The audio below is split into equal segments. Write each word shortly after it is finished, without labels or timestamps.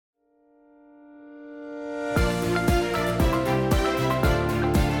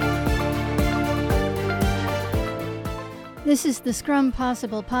This is the Scrum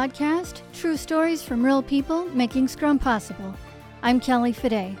Possible podcast, true stories from real people making Scrum possible. I'm Kelly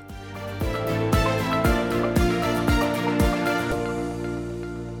Fide.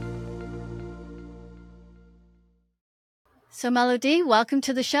 So Mahlodi, welcome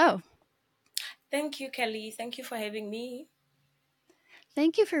to the show. Thank you, Kelly. Thank you for having me.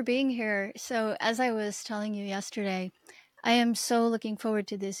 Thank you for being here. So as I was telling you yesterday, I am so looking forward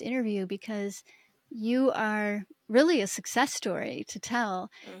to this interview because you are really a success story to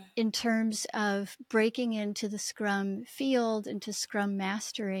tell in terms of breaking into the Scrum field, into Scrum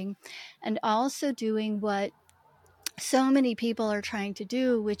mastering, and also doing what so many people are trying to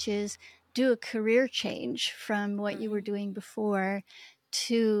do, which is do a career change from what you were doing before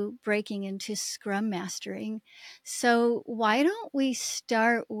to breaking into Scrum mastering. So why don't we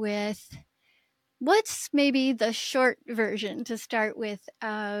start with what's maybe the short version to start with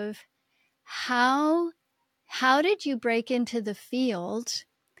of how did you break into the field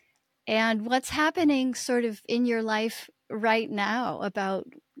and what's happening sort of in your life right now about,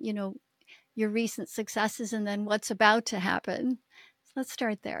 your recent successes and then what's about to happen. So let's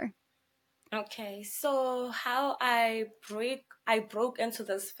start there. Okay, so how I broke into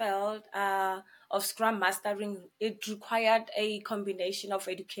this field of Scrum Mastering. It required a combination of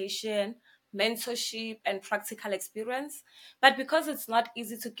education, mentorship, and practical experience. But because it's not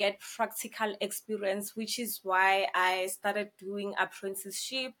easy to get practical experience, which is why I started doing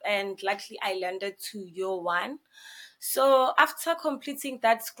apprenticeship, and luckily I landed to year one. So after completing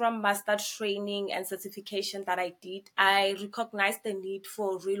that Scrum Master training and certification that I did, I recognized the need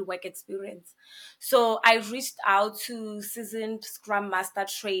for real work experience. So I reached out to seasoned Scrum Master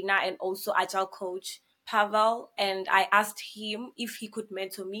trainer and also Agile coach Pavel, and I asked him if he could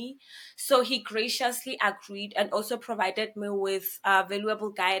mentor me. So he graciously agreed and also provided me with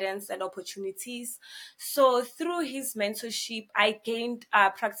valuable guidance and opportunities. So through his mentorship, I gained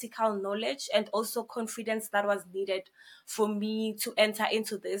practical knowledge and also confidence that was needed for me to enter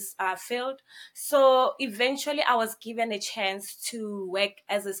into this field. So eventually I was given a chance to work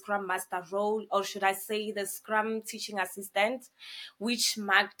as a Scrum Master role, or should I say the Scrum teaching assistant, which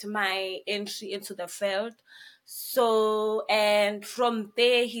marked my entry into the field. So, and from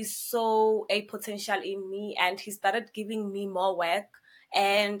there, he saw a potential in me and he started giving me more work.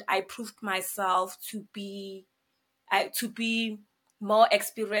 And I proved myself to be more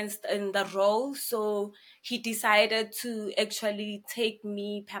experienced in the role. So he decided to actually take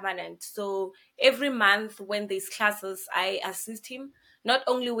me permanent. So every month when there's classes, I assist him. Not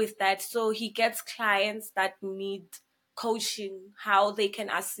only with that, so he gets clients that need coaching, how they can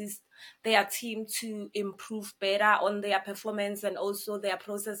assist their team to improve better on their performance and also their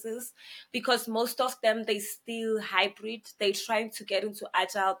processes, because most of them, they still hybrid. They're trying to get into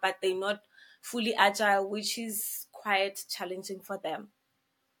agile, but they're not fully agile, which is quite challenging for them.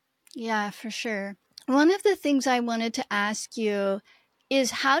 Yeah, for sure. One of the things I wanted to ask you is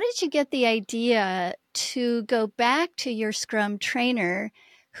how did you get the idea to go back to your Scrum trainer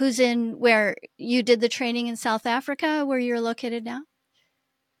who's in where you did the training in South Africa, where you're located now?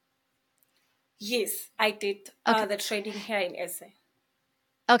 Yes, I did Okay. the training here in SA.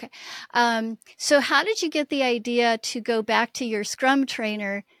 Okay. So how did you get the idea to go back to your Scrum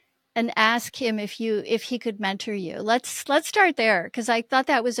trainer and ask him if he could mentor you? Let's start there because I thought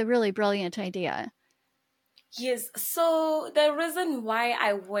that was a really brilliant idea. Yes, so the reason why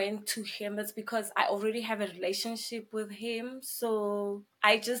I went to him is because I already have a relationship with him. So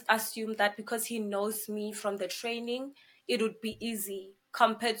I just assumed that because he knows me from the training, it would be easy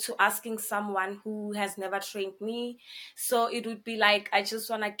compared to asking someone who has never trained me. So it would be like, I just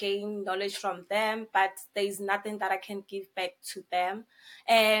want to gain knowledge from them, but there's nothing that I can give back to them.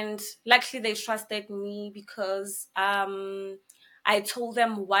 And luckily they trusted me because, I told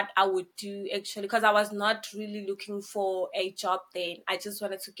them what I would do actually, because I was not really looking for a job then. I just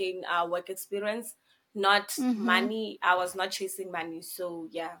wanted to gain work experience, not money. I was not chasing money. So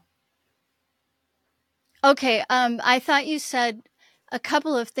yeah. Okay. I thought you said a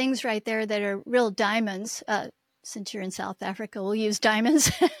couple of things right there that are real diamonds. Since you're in South Africa, we'll use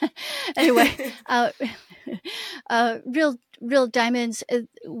diamonds. Anyway, real diamonds.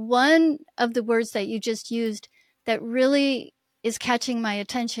 One of the words that you just used that really is catching my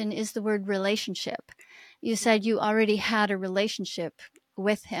attention is the word relationship. You said you already had a relationship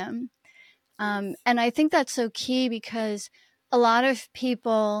with him. And I think that's so key because a lot of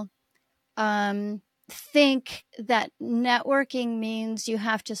people think that networking means you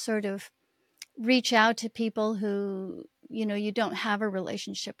have to sort of reach out to people who, you don't have a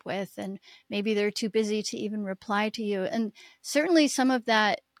relationship with, and maybe they're too busy to even reply to you. And certainly some of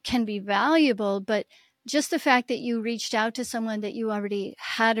that can be valuable, but just the fact that you reached out to someone that you already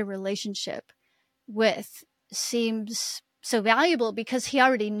had a relationship with seems so valuable because he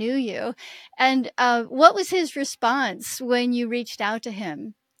already knew you. And what was his response when you reached out to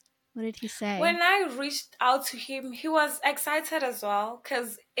him? What did he say? When I reached out to him, he was excited as well.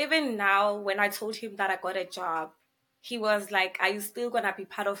 Because even now, when I told him that I got a job, he was like, "Are you still going to be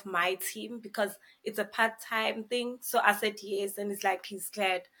part of my team? Because it's a part time thing." So I said yes. And it's like, he's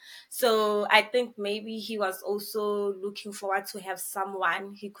glad. So I think maybe he was also looking forward to have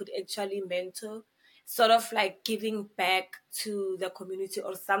someone he could actually mentor, sort of like giving back to the community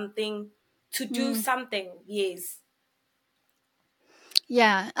or something, to do Mm. something. Yes.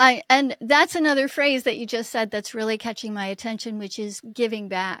 Yeah, and that's another phrase that you just said that's really catching my attention, which is giving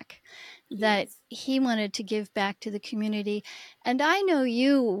back. That Yes. he wanted to give back to the community. And I know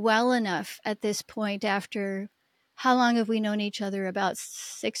you well enough at this point after how long have we known each other? About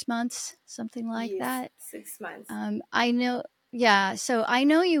 6 months, something like Yes. that. 6 months. I know, yeah, so I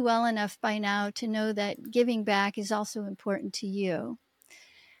know you well enough by now to know that giving back is also important to you.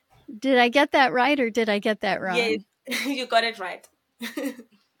 Did I get that right or did I get that Yes, wrong? you got it right.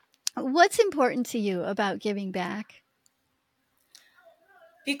 What's important to you about giving back?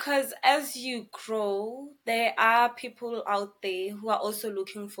 Because as you grow, there are people out there who are also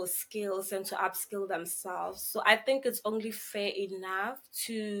looking for skills and to upskill themselves. So I think it's only fair enough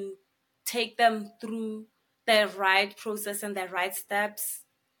to take them through the right process and the right steps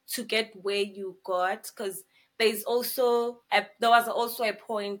to get where you got. Because there was also a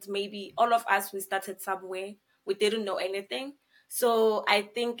point, maybe all of us, we started somewhere, we didn't know anything. So I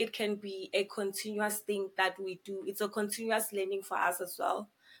think it can be a continuous thing that we do. It's a continuous learning for us as well,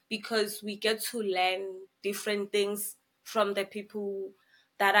 because we get to learn different things from the people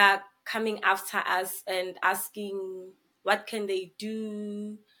that are coming after us and asking what can they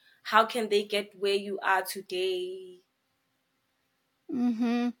do, how can they get where you are today.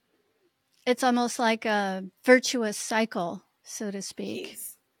 Mhm. It's almost like a virtuous cycle, so to speak. Yes.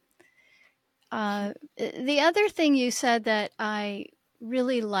 The other thing you said that I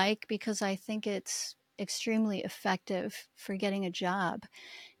really like because I think it's extremely effective for getting a job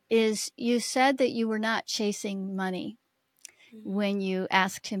is you said that you were not chasing money Mhm. when you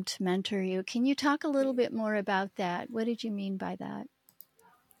asked him to mentor you. Can you talk a little Yeah. bit more about that? What did you mean by that?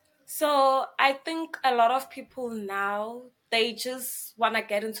 So I think a lot of people now, they just want to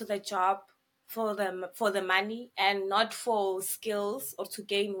get into the job for the money and not for skills or to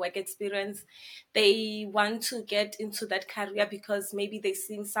gain work experience. They want to get into that career because maybe they've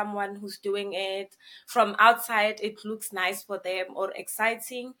seen someone who's doing it from outside. It looks nice for them or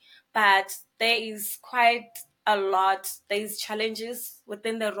exciting, but there is quite a lot. There's challenges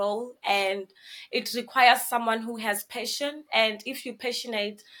within the role, and it requires someone who has passion. And if you're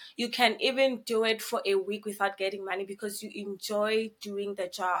passionate, you can even do it for a week without getting money because you enjoy doing the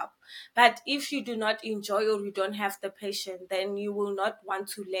job. But if you do not enjoy or you don't have the passion, then you will not want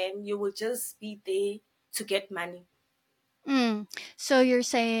to learn. You will just be there to get money. Mm. So you're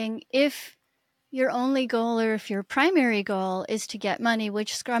saying if your only goal or if your primary goal is to get money,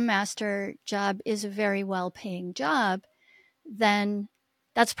 which Scrum Master job is a very well paying job, then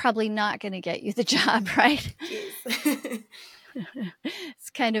that's probably not going to get you the job, right? Yes. It's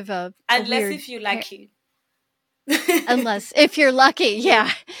kind of a Unless weird if you're pair. lucky. Unless if you're lucky, Yes,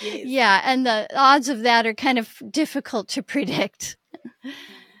 yeah. yes. Yeah, and the odds of that are kind of difficult to predict.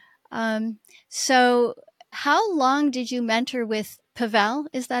 Um, so how long did you mentor with Pavel?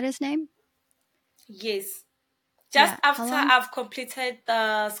 Is that his name? Yes. Just Yeah, how after long? I've completed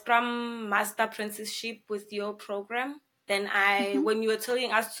the Scrum Master Apprenticeship with your program, then Mhm. when you were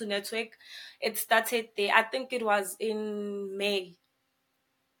telling us to network, it started there. I think it was in May,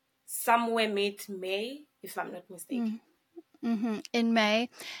 somewhere mid May, if I'm not mistaken. Mm, mhm, in May.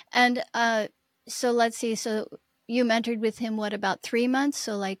 And so let's see. So you mentored with him what about 3 months?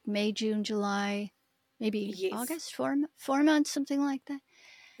 So like May, June, July, maybe Yes. August, 4 months, something like that.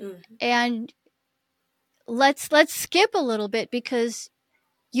 Hmm. And let's skip a little bit because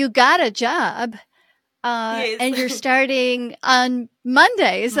you got a job Yes. and you're starting on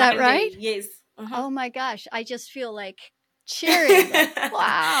Monday. Is that right? Monday. Yes. Hmm. Oh my gosh, I just feel like cheering, like,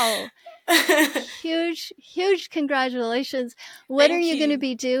 wow, huge, huge congratulations. What are Thank you going to you.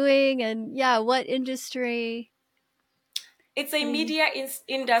 be doing? And yeah, what industry? It's a What are you? media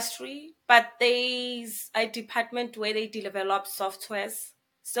industry, but there's a department where they develop softwares.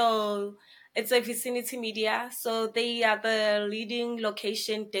 So it's a vicinity media. So they are the leading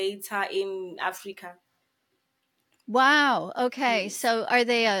location data in Africa. Wow. Okay. Yes. So are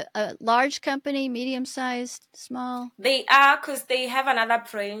they a large company, medium sized, small? They are, because they have another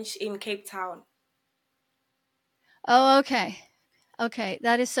branch in Cape Town. Oh, okay. Okay,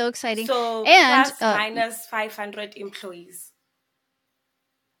 that is so exciting. So And plus minus 500 employees.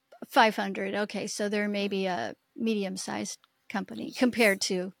 500. Okay, so they're Mm. maybe a medium-sized company Yes. compared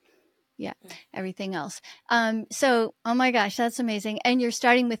to, yeah, Mm. everything else. So, oh my gosh, that's amazing. And you're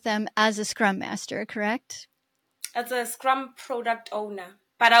starting with them as a Scrum Master, correct? As a Scrum product owner,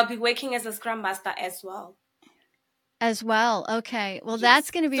 but I'll be working as a Scrum Master as well. As well. Okay. Well, that's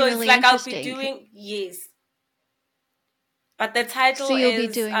Yes. going to be So it's really like I'll be interesting. doing, yes. But the So title you'll be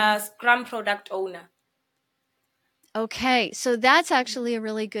is doing, Scrum product owner. okay. So that's actually a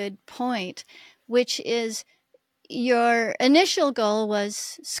really good point, which is your initial goal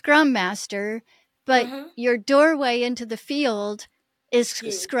was Scrum Master, but Mm-hmm. your doorway into the field is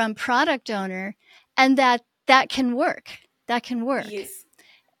Yes. Scrum Product Owner, and that can work. That can work. Yes.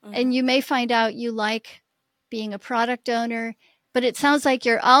 Mm-hmm. And you may find out you like being a product owner, but it sounds like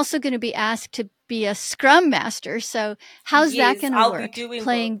you're also going to be asked to be a Scrum Master. So how's that Yes, going to I'll be work? doing both.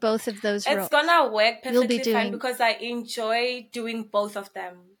 Playing both of those It's roles. gonna work You'll be perfectly fine doing. because I enjoy doing both of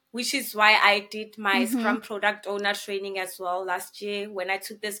them, which is why I did my Mm-hmm. Scrum product owner training as well last year when I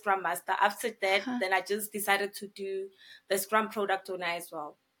took the Scrum Master. After that, Huh. then I just decided to do the Scrum product owner as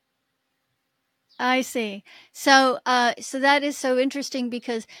well. I see. So that is so interesting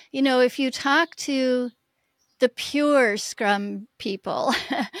because if you talk to the pure Scrum people,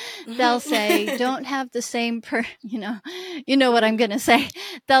 they'll say, don't have the same what I'm Mm, going to say.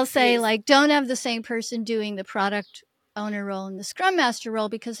 They'll say, yes. like, don't have the same person doing the product owner role and the Scrum Master role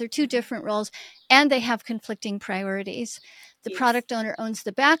because they're two Mhm. different roles and they have conflicting priorities. The Yes. product owner owns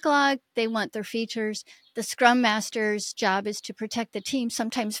the backlog, they want their features. The Scrum Master's job is to protect the team,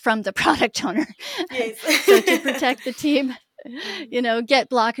 sometimes from the product owner. Yes. So to protect the team, Mm,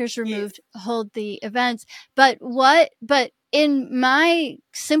 get blockers yes. removed, hold the events. But in my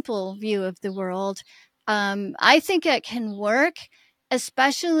simple view of the world, I think it can work,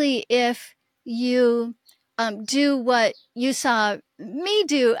 especially if you do what you saw me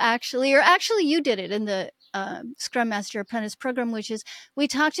do, actually, or actually you did it in the Scrum Master Apprentice program, which is we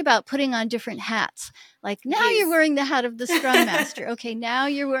talked about putting on different hats. Like now you're Yes. wearing the hat of the Scrum Master. Okay, now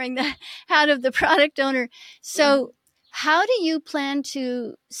you're wearing the hat of the product owner. Mhm. So how do you plan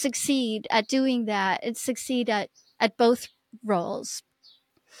to succeed at doing that and succeed at both roles?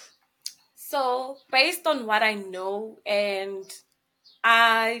 So, based on what I know, and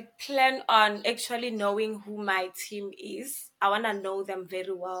I plan on actually knowing who my team is. I want to know them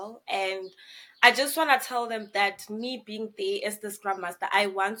very well. And I just want to tell them that me being there as the Scrum Master, I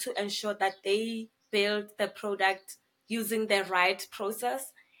want to ensure that they build the product using the right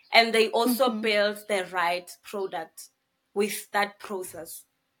process and they also Mm-hmm. build the right product with that process.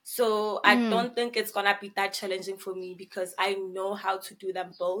 So I Mm. don't think it's going to be that challenging for me because I know how to do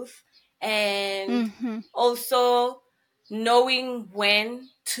them both. And Mm-hmm. also knowing when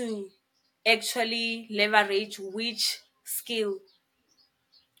to actually leverage which skill,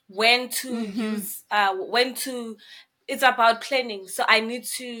 when to Mm-hmm. use, when to, it's about planning. So I need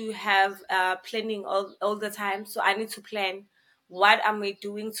to have planning all the time. So I need to plan what am I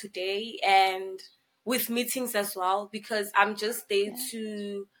doing today and with meetings as well, because I'm just there Yeah.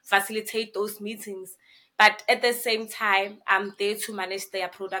 to facilitate those meetings. But at the same time, I'm there to manage their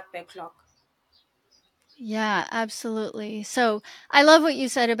product backlog. Yeah, absolutely. So I love what you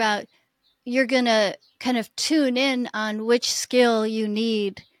said about you're gonna kind of tune in on which skill you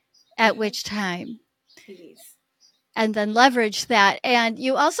need at Hmm. which time Yes. and then leverage that. And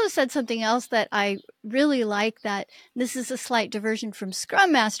you also said something else that I really like, that this is a slight diversion from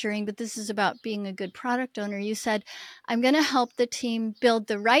Scrum Mastering, but this is about being a good product owner. You said, I'm going to help the team build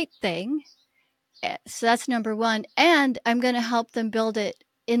the right thing. So that's number one. And I'm going to help them build it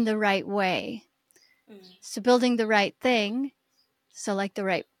in the right way. Mm. So building the right thing, so like the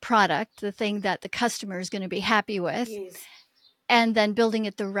right product, the thing that the customer is going to be happy with, Yes. and then building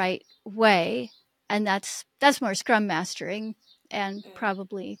it the right way, and that's more Scrum Mastering and Mm.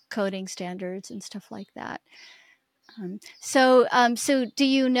 probably coding standards and stuff like that. So do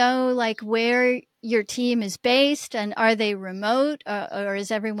you know like where your team is based, and are they remote, or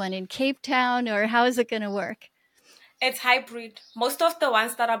is everyone in Cape Town, or how is it going to work? It's hybrid. Most of the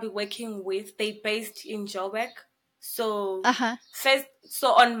ones that I'll be working with, they based in Joburg. So Uh-huh.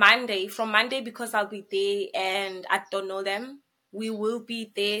 so on Monday, from Monday, because I'll be there and I don't know them, we will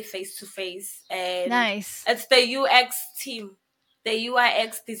be there face to face. And Nice. it's the UX team, the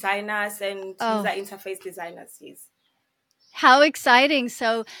UIX designers and user Oh, interface designers. Yes. how exciting.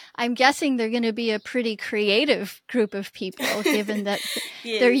 So I'm guessing they're going to be a pretty creative group of people, given that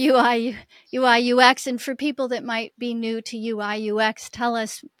their Yes. UI UI UX. And for people that might be new to UI UX, tell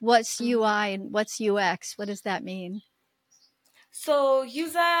us what's Mhm. UI and what's UX. What does that mean? So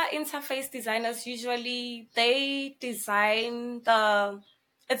user interface designers usually they design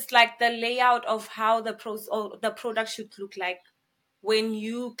it's like the layout of how or the product should look like. When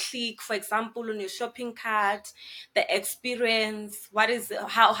you click, for example, on your shopping cart, the experience, what is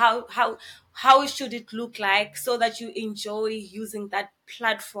how should it look like so that you enjoy using that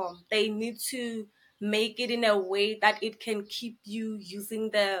platform. They need to make it in a way that it can keep you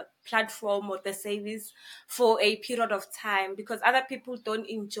using the platform or the service for a period of time, because other people don't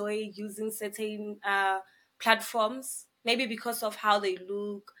enjoy using certain platforms, maybe because of how they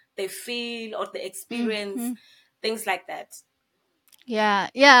look, they feel, or the experience, Mm-hmm. things like that. Yeah.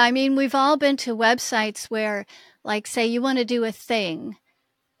 Yeah. I mean, we've all been to websites where, like, say you want to do a thing.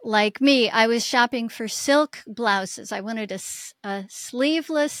 Like me, I was shopping for silk blouses. I wanted a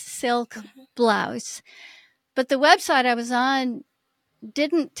sleeveless silk Mhm. blouse. But the website I was on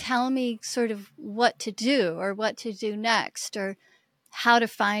didn't tell me sort of what to do or what to do next or how to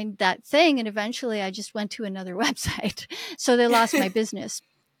find that thing. And eventually I just went to another website. So they lost my business.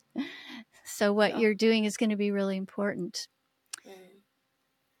 So what Oh. you're doing is going to be really important. Mm.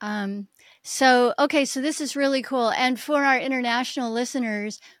 Um, okay, so this is really cool. And for our international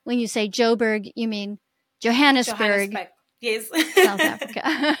listeners, when you say Joburg, you mean Johannesburg, Johannesburg. Yes. South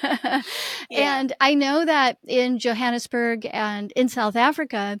Africa. Yeah. And I know that in Johannesburg and in South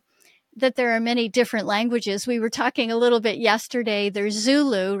Africa, that there are many different languages. We were talking a little bit yesterday. There's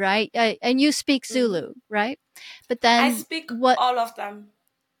Zulu, right? And you speak Hmm. Zulu, right? But I then speak what? all of them.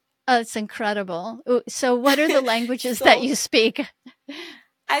 Oh, it's incredible. So, what are the languages that So you speak?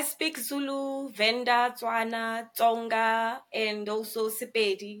 I speak Zulu, Venda, Tswana, Tonga, and also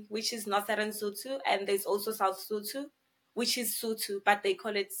Sepedi, which is Northern Sotho, and there's also South Sotho, which is Sotho, but they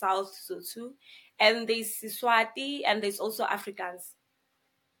call it South Sotho. And there's Siswati, and there's also Afrikaans.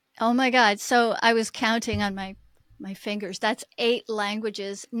 Oh my God! So I was counting on my fingers. That's 8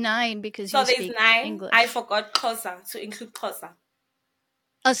 languages, 9 because So you there's speak 9. I English. forgot Xhosa to include Xhosa.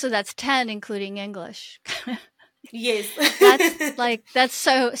 Oh, so that's 10, including English. Yes. That's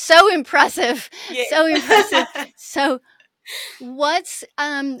so impressive, Yes. so impressive. So what's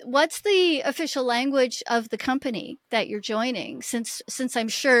the official language of the company that you're joining? Since I'm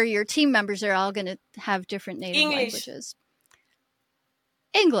sure your team members are all going to have different native English. languages.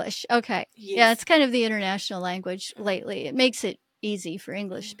 English, okay, yeah, Yes. it's kind of the international language Mm, lately. It makes it easy for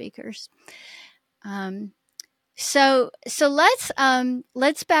English mm, speakers. Um, so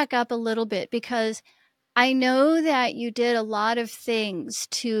let's back up a little bit because I know that you did a lot of things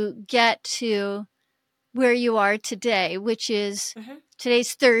to get to where you are today, which is mhm.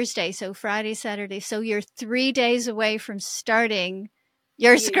 today's Thursday, so Friday, Saturday. So you're 3 days away from starting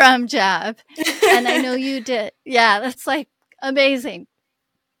your Yes. Scrum job. And I know you did. Yeah, that's like amazing.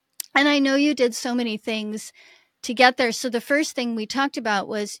 And I know you did so many things to get there. So the first thing we talked about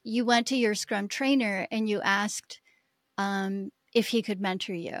was you went to your Scrum trainer and you asked if he could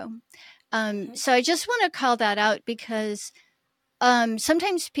mentor you. Mhm, So I just want to call that out because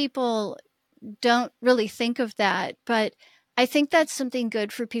sometimes people don't really think of that, but I think that's something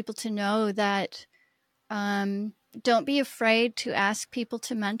good for people to know that um, don't be afraid to ask people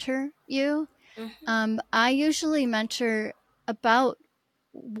to mentor you. mhm, I usually mentor about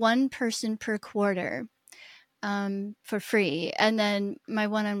one person per quarter for free. And then my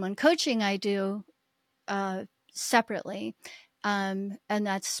one on one coaching I do separately. And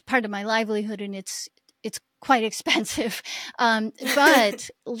that's part of my livelihood and it's quite expensive. But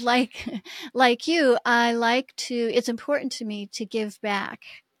like you, I like to, it's important to me to give back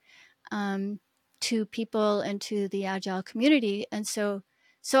um, to people and to the agile community. And so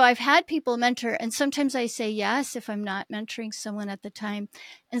I've had people mentor, and sometimes I say yes if I'm not mentoring someone at the time,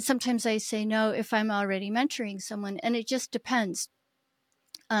 and sometimes I say no if I'm already mentoring someone, and it just depends.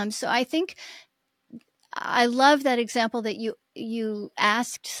 So I think I love that example that you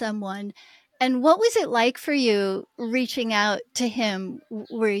asked someone. And what was it like for you reaching out to him?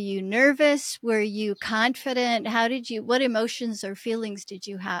 Were you nervous? Were you confident? What emotions or feelings did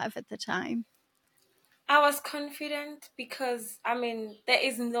you have at the time? I was confident because, I mean, there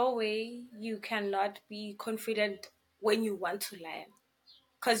is no way you cannot be confident when you want to learn.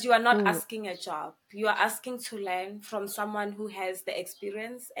 Because you are not Ooh, asking a job. You are asking to learn from someone who has the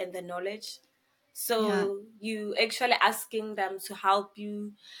experience and the knowledge. yeah. So you actually asking them to help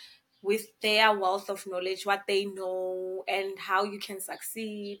you with their wealth of knowledge, what they know and how you can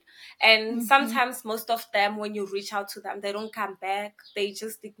succeed. And Mm-hmm. sometimes most of them, when you reach out to them, they don't come back. They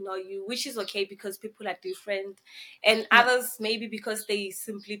just ignore you, which is okay because people are different. And Yep. others, maybe because they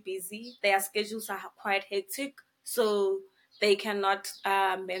simply busy, their schedules are quite hectic. So they cannot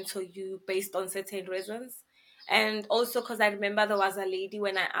mentor you based on certain reasons. And also because I remember there was a lady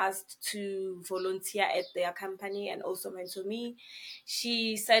when I asked to volunteer at their company and also mentor me,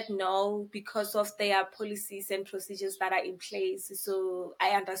 she said no because of their policies and procedures that are in place. So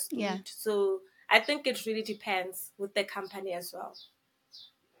I Yeah. understood. So I think it really depends with the company as well.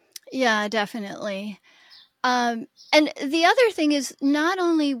 Yeah, definitely. And the other thing is, not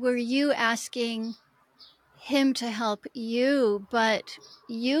only were you asking him to help you, but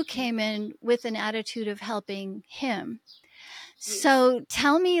you came in with an attitude of helping him. Yes. So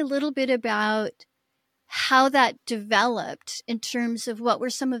tell me a little bit about how that developed in terms of what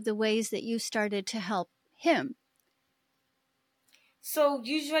were some of the ways that you started to help him. So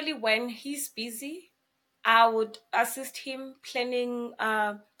usually when he's busy, I would assist him planning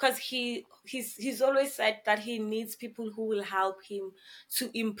because he's always said that he needs people who will help him to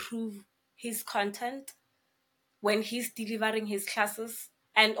improve his content when he's delivering his classes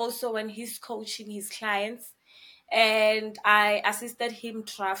and also when he's coaching his clients. And I assisted him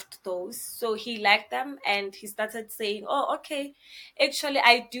draft those. So he liked them and he started saying, "Oh, okay, actually,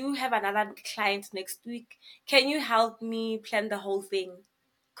 I do have another client next week. Can you help me plan the whole thing?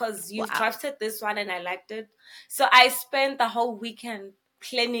 Because you've Wow. drafted this one and I liked it." So I spent the whole weekend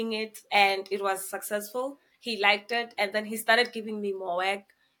planning it and it was successful. He liked it and then he started giving me more work.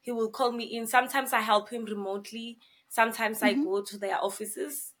 He will call me in. Sometimes I help him remotely. Sometimes I Hmm. go to their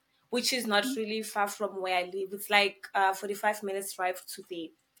offices, which is not really far from where I live. It's like 45 minutes drive to there.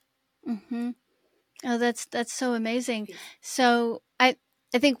 Hmm. Oh, that's so amazing. Yes. So I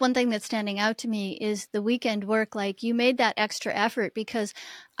think one thing that's standing out to me is the weekend work. Like, you made that extra effort, because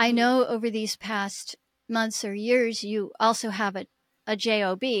I Yes. know over these past months or years you also have a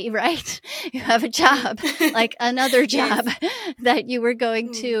job, right? You have a Mm. job, like another job Yes. that you were going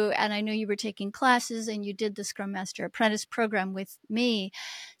Mm. to, and I know you were taking classes and you did the Scrum Master Apprentice program with me.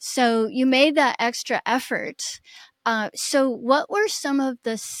 So you made that extra effort. So what were some of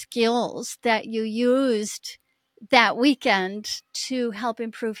the skills that you used that weekend to help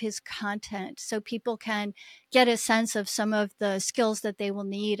improve his content, so people can get a sense of some of the skills that they will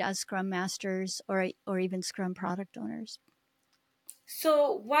need as Scrum Masters, or even Scrum product owners?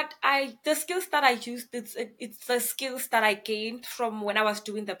 So the skills that I used, it's the skills that I gained from when I was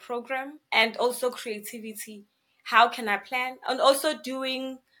doing the program and also creativity. How can I plan? And also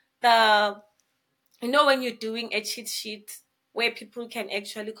doing the, when you're doing a cheat sheet where people can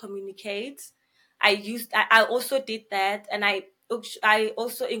actually communicate, I also did that. And I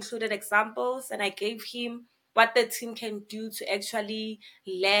also included examples and I gave him what the team can do to actually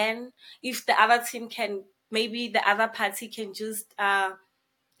learn. If the other team can, maybe the other party can just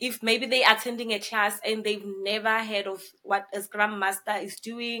if maybe they attending a class and they've never heard of what a scrum master is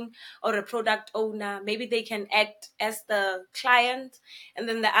doing, or a product owner, maybe they can act as the client and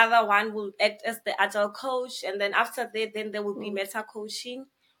then the other one will act as the agile coach. And then after that, then there will be Cool. meta coaching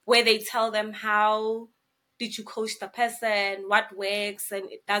where they tell them how did you coach the person, what works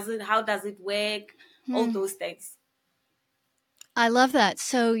and it doesn't, how does it work, all Hmm. those things. I love that.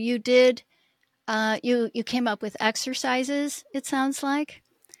 So you did. You came up with exercises, it sounds like,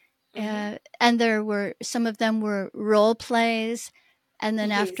 Hmm. and there were some of them were role plays, and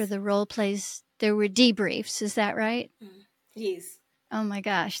then after Yes. the role plays, there were debriefs. Is that right? Mm. Yes. Oh my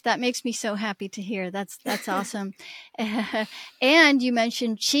gosh, that makes me so happy to hear. That's awesome. And you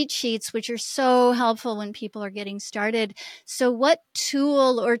mentioned cheat sheets, which are so helpful when people are getting started. So what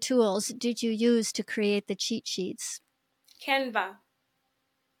tool or tools did you use to create the cheat sheets? Canva.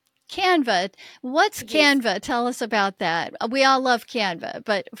 Canva. What's Yes. Canva? Tell us about that. We all love Canva,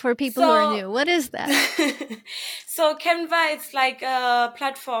 but for people who are So, new, what is that? so Canva, it's like a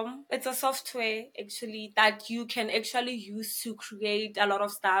platform. It's a software actually that you can actually use to create a lot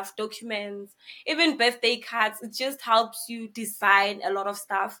of stuff, documents, even birthday cards. It just helps you design a lot of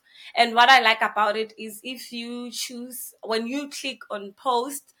stuff. And what I like about it is if you choose, when you click on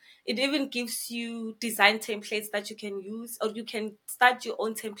post, it even gives you design templates that you can use, or you can start your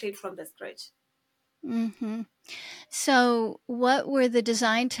own template from the scratch. Hmm. So, what were the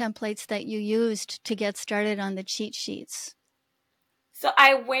design templates that you used to get started on the cheat sheets? So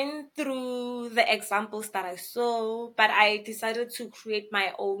I went through the examples that I saw, but I decided to create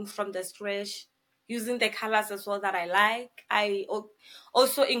my own from the scratch using the colors as well that I like.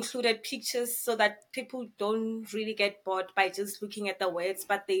 Also included pictures so that people don't really get bored by just looking at the words,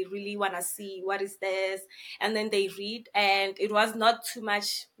 but they really want to see what is this, and then they read. And it was not too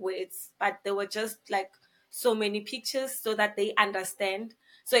much words, but there were just like so many pictures so that they understand.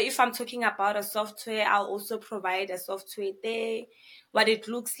 So if I'm talking about a software, I'll also provide a software there, what it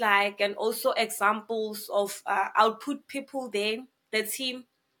looks like, and also examples of, I'll put people there, the team.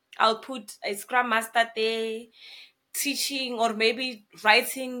 I'll put a Scrum Master there teaching or maybe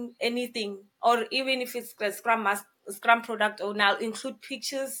writing anything, or even if it's a Scrum product owner, I'll include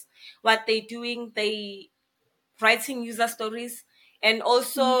pictures, what they're doing, they writing user stories, and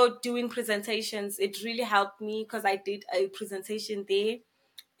Mm, also doing presentations. It really helped me because I did a presentation there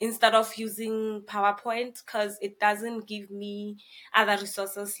instead of using PowerPoint, because it doesn't give me other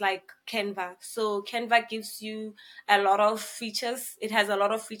resources like Canva. So Canva gives you a lot of features. It has a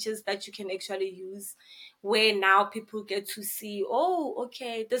lot of features that you can actually use, where now people get to see, oh,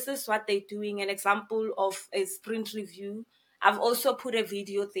 okay, this is what they're doing. An example of a sprint review. I've also put a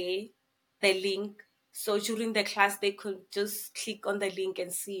video there, the link. So during the class, they could just click on the link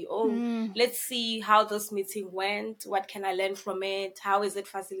and see, oh, mm, let's see how this meeting went. What can I learn from it? How is it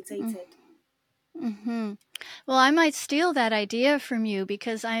mm, facilitated? mhm. Well, I might steal that idea from you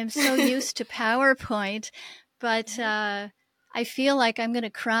because I am so used to PowerPoint, but I feel like I'm going to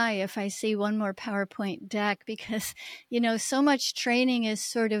cry if I see one more PowerPoint deck because, so much training is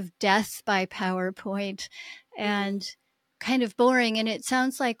sort of death by PowerPoint Mm, and kind of boring. And it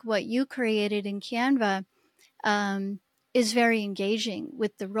sounds like what you created in Canva um, is very engaging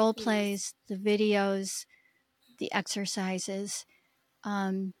with the role yes. plays, the videos, the exercises.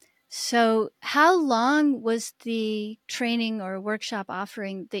 Um, so, how long was the training or workshop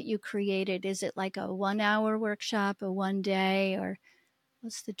offering that you created? Is it like a 1 hour workshop, a 1 day, or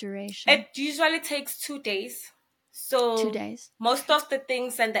what's the duration? It usually takes 2 days. Two So days. most of the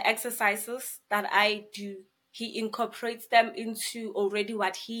things and the exercises that I do, he incorporates them into already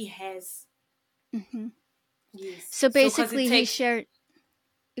what he has. Hmm. Yes. So So because it basically, he takes, shared.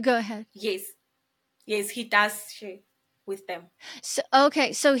 Go ahead. yes, yes, he does share with them. So,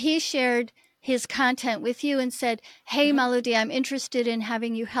 okay, so he shared his content with you and said, "Hey, Mhm. Mahlodi, I'm interested in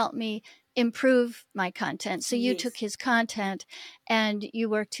having you help me improve my content." So you took Yes. his content and you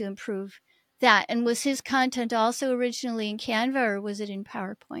worked to improve that. And was his content also originally in Canva or was it in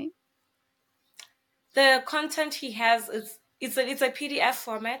PowerPoint? The content he has is, it's a PDF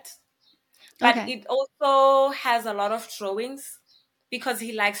format, but Okay. it also has a lot of drawings because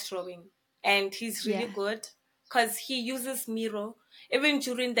he likes drawing and he's really Yeah. good because he uses Miro. Even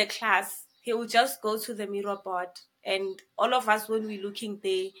during the class, he will just go to the Miro board, and all of us, when we're looking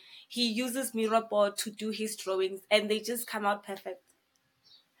there, he uses Miro board to do his drawings and they just come out perfect.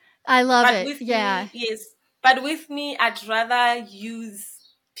 I love But it. with Yeah. me, yes, but with me, I'd rather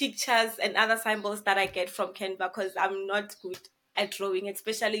use pictures and other symbols that I get from Canva because I'm not good at drawing,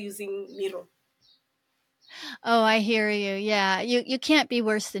 especially using Miro. Oh, I hear you. Yeah, you can't be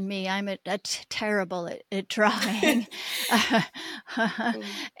worse than me. I'm terrible at drawing,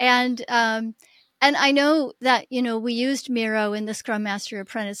 Mm, and and I know that we used Miro in the Scrum Master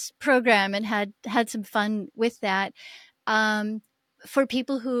Apprentice program and had some fun with that. Um, for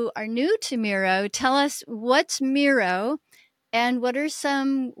people who are new to Miro, tell us what's Miro and what are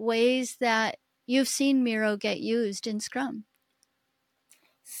some ways that you've seen Miro get used in Scrum.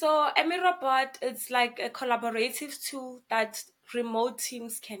 So AmiRobot, it's like a collaborative tool that remote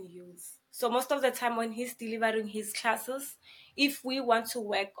teams can use. So most of the time when he's delivering his classes, if we want to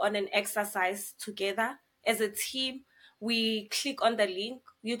work on an exercise together as a team, we click on the link.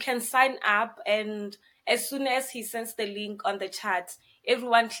 You can sign up, and as soon as he sends the link on the chat,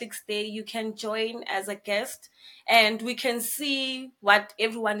 everyone clicks there. You can join as a guest and we can see what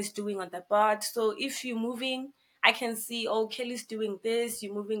everyone is doing on the board. So if you're moving, I can see, oh, Kelly's doing this,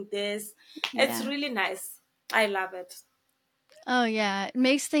 you're moving this. It's Yeah. really nice. I love it. Oh, yeah. It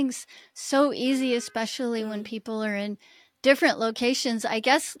makes things so easy, especially when Mm, people are in different locations. I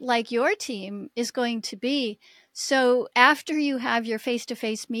guess, like your team is going to be. So, after you have your face to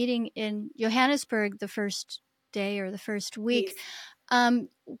face meeting in Johannesburg the first day or the first week, yes.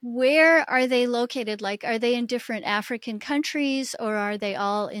 where are they located? Like, are they in different African countries or are they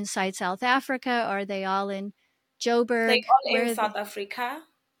all inside South Africa? Are they all in They Joburg? all Where in are South they? Africa.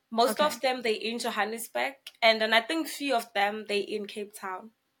 Most of Okay. them they in Johannesburg, and then I think few of them they in Cape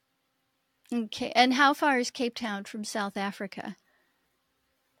Town. Okay. And how far is Cape Town from South Africa?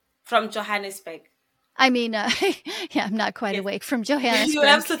 From Johannesburg. I mean, yeah, I'm not quite Yes. awake from You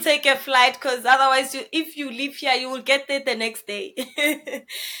have Johannesburg. to take a flight because otherwise, if you leave here, you will get there the next day.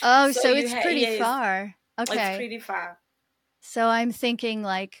 Oh, So so it's pretty yes, far. it's Okay. pretty far. So I'm thinking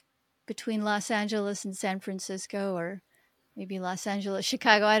like between Los Angeles and San Francisco, or maybe Los Angeles,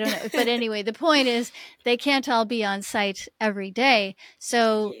 Chicago, I don't know. But anyway, the point is they can't all be on site every day.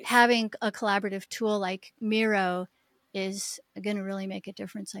 So Yes. having a collaborative tool like Miro is going to really make a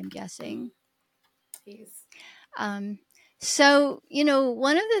difference, I'm Mm, guessing. yes. Um,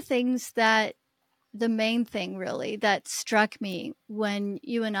 one of the things that the main thing really that struck me when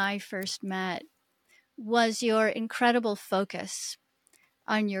you and I first met was your incredible focus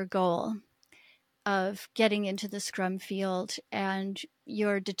on your goal of getting into the Scrum field and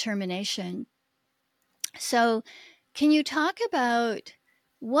your determination. So, can you talk about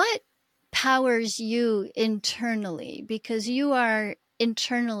what powers you internally? Because you are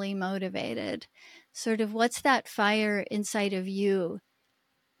internally motivated. Sort of what's that fire inside of you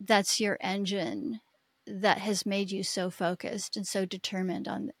that's your engine that has made you so focused and so determined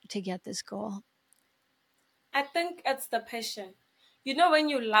on to get this goal? I think it's the passion. You know, when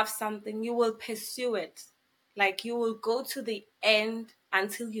you love something, you will pursue it. Like you will go to the end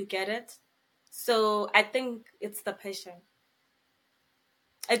until you get it. So I think it's the passion.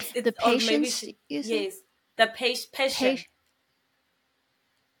 The It's or maybe patience, you said? yes, the passion, Pa-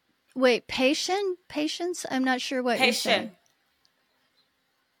 Wait, patience? I'm not sure what you're saying. passion,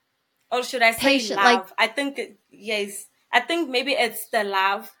 or should I say Patient, like, love? I think yes. I think maybe it's the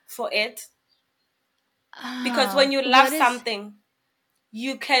love for it because when you love what is, something,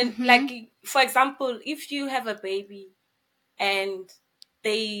 you can mm-hmm. like for example, if you have a baby and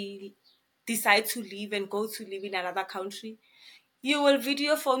they decide to leave and go to live in another country, you will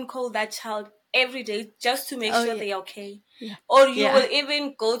video phone call that child every day just to make Oh, sure yeah, they're okay. yeah, Or you yeah. will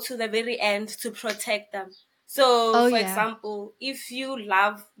even go to the very end to protect them. So, Oh, for yeah. example, if you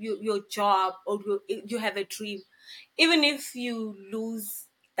love your job or you have a dream, even if you lose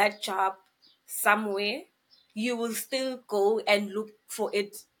that job somewhere, you will still go and look for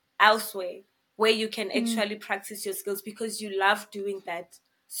it elsewhere where you can Mm, actually practice your skills because you love doing that.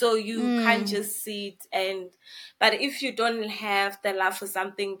 So you can't mm, just sit and but if you don't have the love for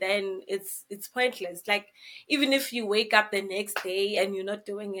something, then it's pointless. Like even if you wake up the next day and you're not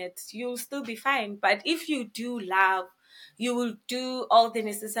doing it, you'll still be fine. But if you do love, you will do all the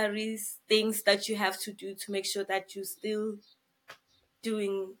necessary things that you have to do to make sure that you're still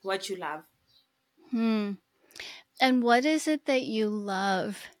doing what you love. hmm. And what is it that you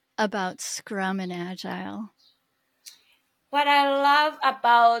love about Scrum and Agile? What I love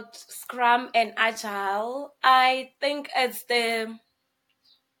about Scrum and Agile, I think it's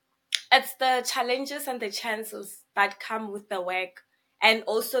the challenges and the chances that come with the work and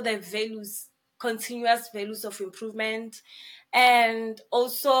also the values, continuous values of improvement, and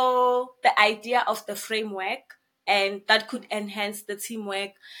also the idea of the framework and that could enhance the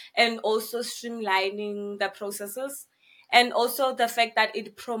teamwork and also streamlining the processes, and also the fact that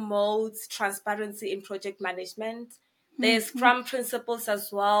it promotes transparency in project management. There's Mm-hmm. Scrum principles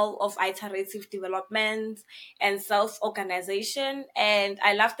as well of iterative development and self-organization. And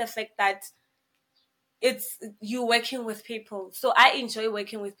I love the fact that it's you working with people. So I enjoy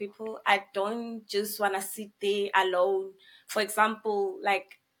working with people. I don't just want to sit there alone. For example,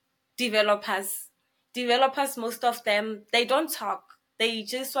 like developers. Developers, most of them, they don't talk. They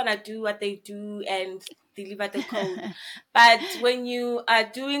just want to do what they do and deliver the code. But when you are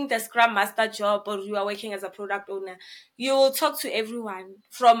doing the Scrum Master job or you are working as a product owner, you will talk to everyone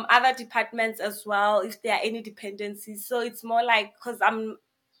from other departments as well if there are any dependencies. So it's more like, because I'm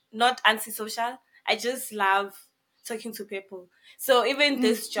not antisocial, I just love talking to people. So even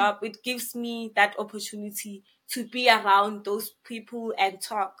this Mm-hmm. job, it gives me that opportunity to be around those people and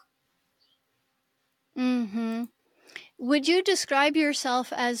talk. Mm-hmm. Would you describe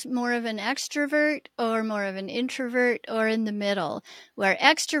yourself as more of an extrovert or more of an introvert or in the middle, where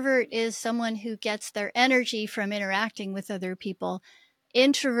extrovert is someone who gets their energy from interacting with other people?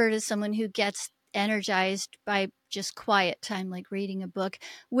 Introvert is someone who gets energized by just quiet time, like reading a book.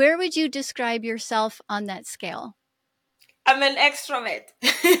 Where would you describe yourself on that scale? I'm an extrovert.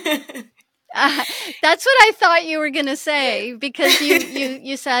 Uh, that's what I thought you were going to Yes. say, because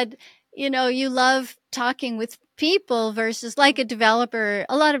you said, you love talking with people versus like a developer.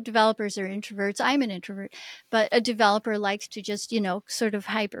 A lot of developers are introverts. I'm an introvert, but a developer likes to just, sort of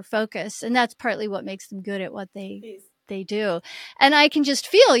hyper focus, and that's partly what makes them good at what Yes. they do. And I can just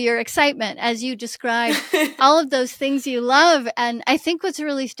feel your excitement as you describe all of those things you love. And I think what's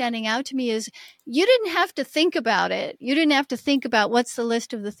really standing out to me is you didn't have to think about it. You didn't have to think about what's the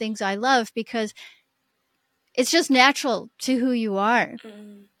list of the things I love, because It's just natural to who you are.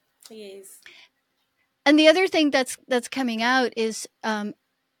 Mm. Yes. And the other thing that's coming out is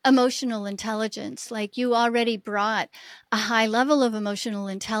emotional intelligence. Like, you already brought a high level of emotional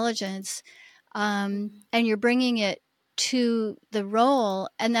intelligence, Mm. and you're bringing it to the role,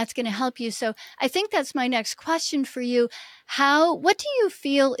 and that's going to help you. So I think that's my next question for you. What do you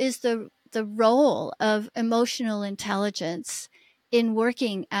feel is the role of emotional intelligence in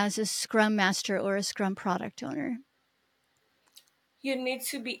working as a Scrum Master or a Scrum product owner? You need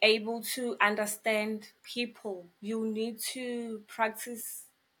to be able to understand people. You need to practice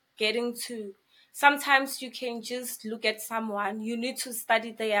getting to. Sometimes you can just look at someone, you need to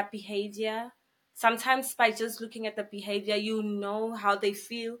study their behavior. Sometimes by just looking at the behavior, you know how they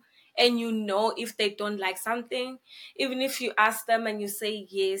feel, and you know if they don't like something. Even if you ask them and you say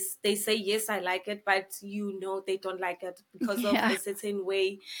yes, they say yes, I like it, but you know they don't like it because of Yeah. a certain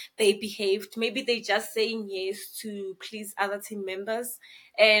way they behaved. Maybe they just saying yes to please other team members.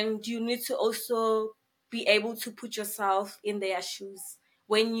 And you need to also be able to put yourself in their shoes.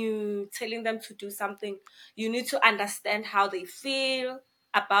 When you telling them to do something, you need to understand how they feel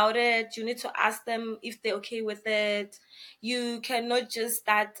about it. You need to ask them if they're okay with it. You cannot just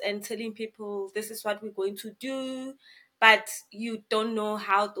start and telling people this is what we're going to do, but you don't know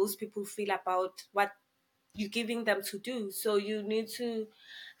how those people feel about what you're giving them to do. So you need to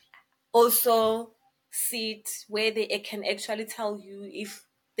also sit where they can actually tell you if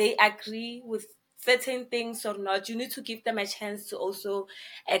they agree with certain things or not. You need to give them a chance to also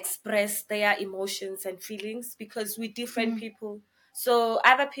express their emotions and feelings, because we're different Mm, people. So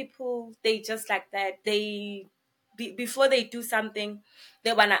other people, they just like that. Before they do something,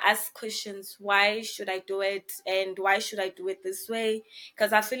 they want to ask questions. Why should I do it? And why should I do it this way?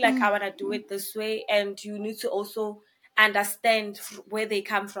 Because I feel like mm, I want to do mm. it this way. And you need to also understand where they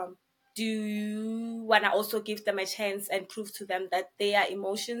come from. Do you want to also give them a chance and prove to them that their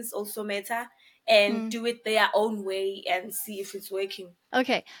emotions also matter, and Mm. do it their own way and see if it's working?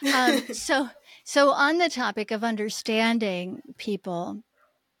 Okay. So on the topic of understanding people,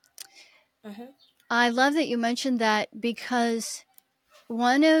 Mhm. I love that you mentioned that, because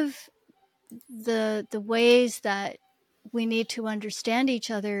one of the ways that we need to understand each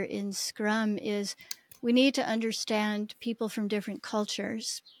other in Scrum is we need to understand people from different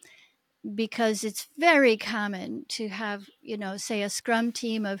cultures, because it's very common to have, say, a Scrum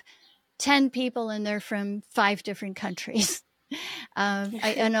team of 10 people and they're from 5 different countries.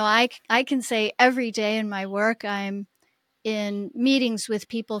 I know I can say every day in my work, I'm in meetings with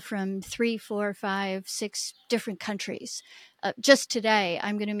people from 3, 4, 5, 6 different countries. Just today,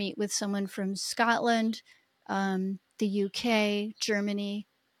 I'm going to meet with someone from Scotland, the UK, Germany,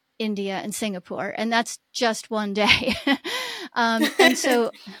 India, and Singapore, and that's just one day. And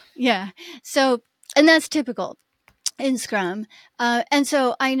so, yeah, so, and that's typical in Scrum. And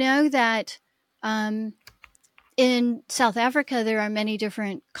so I know that um, in South Africa, there are many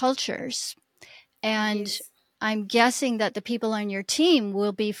different cultures. And Yes. I'm guessing that the people on your team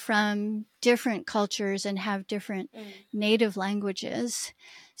will be from different cultures and have different Mm. native languages.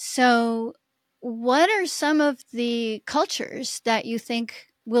 So, what are some of the cultures that you think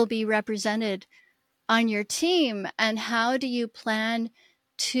will be represented on your team? And how do you plan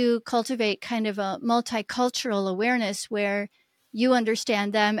to cultivate kind of a multicultural awareness where you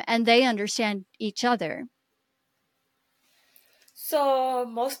understand them and they understand each other? So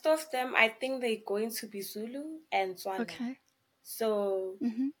most of them, I think they're going to be Zulu and Tswana. Okay. So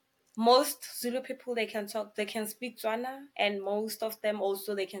Mm-hmm. most Zulu people, they can talk, they can speak Tswana, and most of them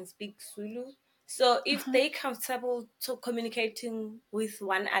also they can speak Zulu. So if Uh-huh. they comfortable to communicating with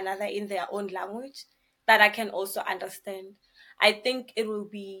one another in their own language that I can also understand, I think it will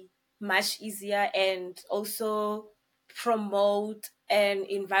be much easier, and also promote an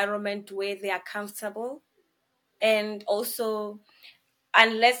environment where they are comfortable. And also,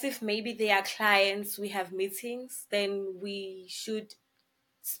 unless if maybe they are clients, we have meetings, then we should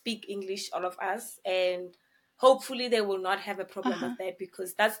speak English, all of us, and hopefully they will not have a problem Uh-huh. with that,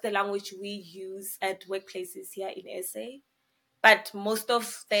 because that's the language we use at workplaces here in SA. But most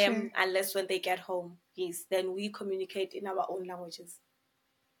of them, Sure. unless when they get home, yes, then we communicate in our own languages.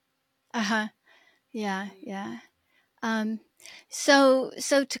 Uh-huh. Yeah, yeah. Um, so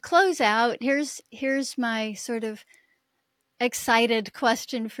to close out, here's my sort of excited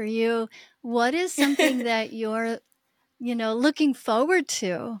question for you. What is something that you're, looking forward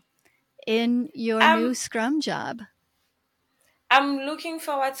to in your new um, Scrum job? I'm looking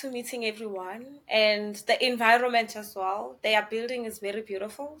forward to meeting everyone and the environment as well. Their building is very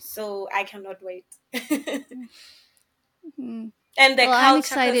beautiful, so I cannot wait. Mhm. And the Well, I'm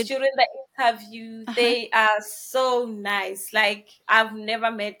culture, because excited. during the interview. Uh-huh. They are so nice. Like, I've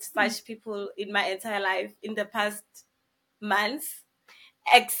never met such people in my entire life in the past months.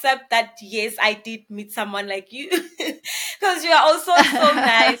 Except that, yes, I did meet someone like you, because you are also so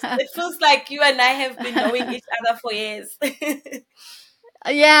nice. It feels like you and I have been knowing each other for years.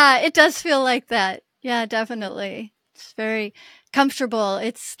 Yeah, it does feel like that. Yeah, definitely. It's very comfortable.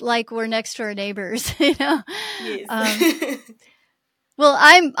 It's like we're next door neighbors, you know. Yes. Um, well,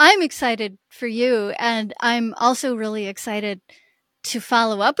 I'm excited for you, and I'm also really excited to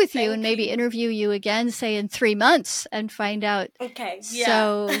follow up with you and Thank maybe you. interview you again, say in 3 months, and find out. Okay, yeah.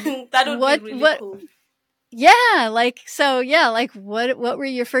 So That would be what really what cool. yeah, like what were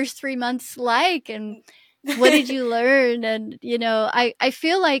your first 3 months like, and what did you learn? And I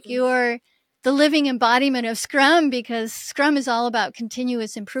feel like Yes. you're the living embodiment of Scrum, because Scrum is all about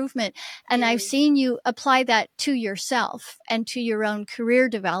continuous improvement, and I've Yes. seen you apply that to yourself and to your own career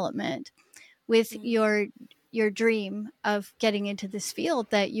development with Mm. your dream of getting into this field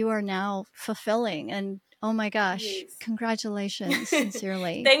that you are now fulfilling. And oh my gosh, Yes. congratulations,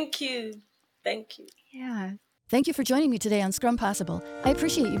 sincerely. Thank you. Thank you. Yeah. Thank you for joining me today on Scrum Possible. I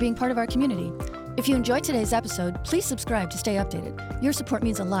appreciate you being part of our community. If you enjoyed today's episode, please subscribe to stay updated. Your support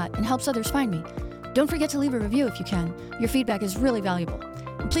means a lot and helps others find me. Don't forget to leave a review if you can. Your feedback is really valuable.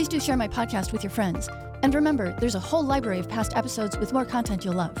 And please do share my podcast with your friends. And remember, there's a whole library of past episodes with more content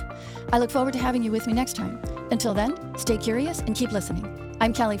you'll love. I look forward to having you with me next time. Until then, stay curious and keep listening.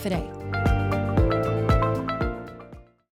 I'm Callie Fide.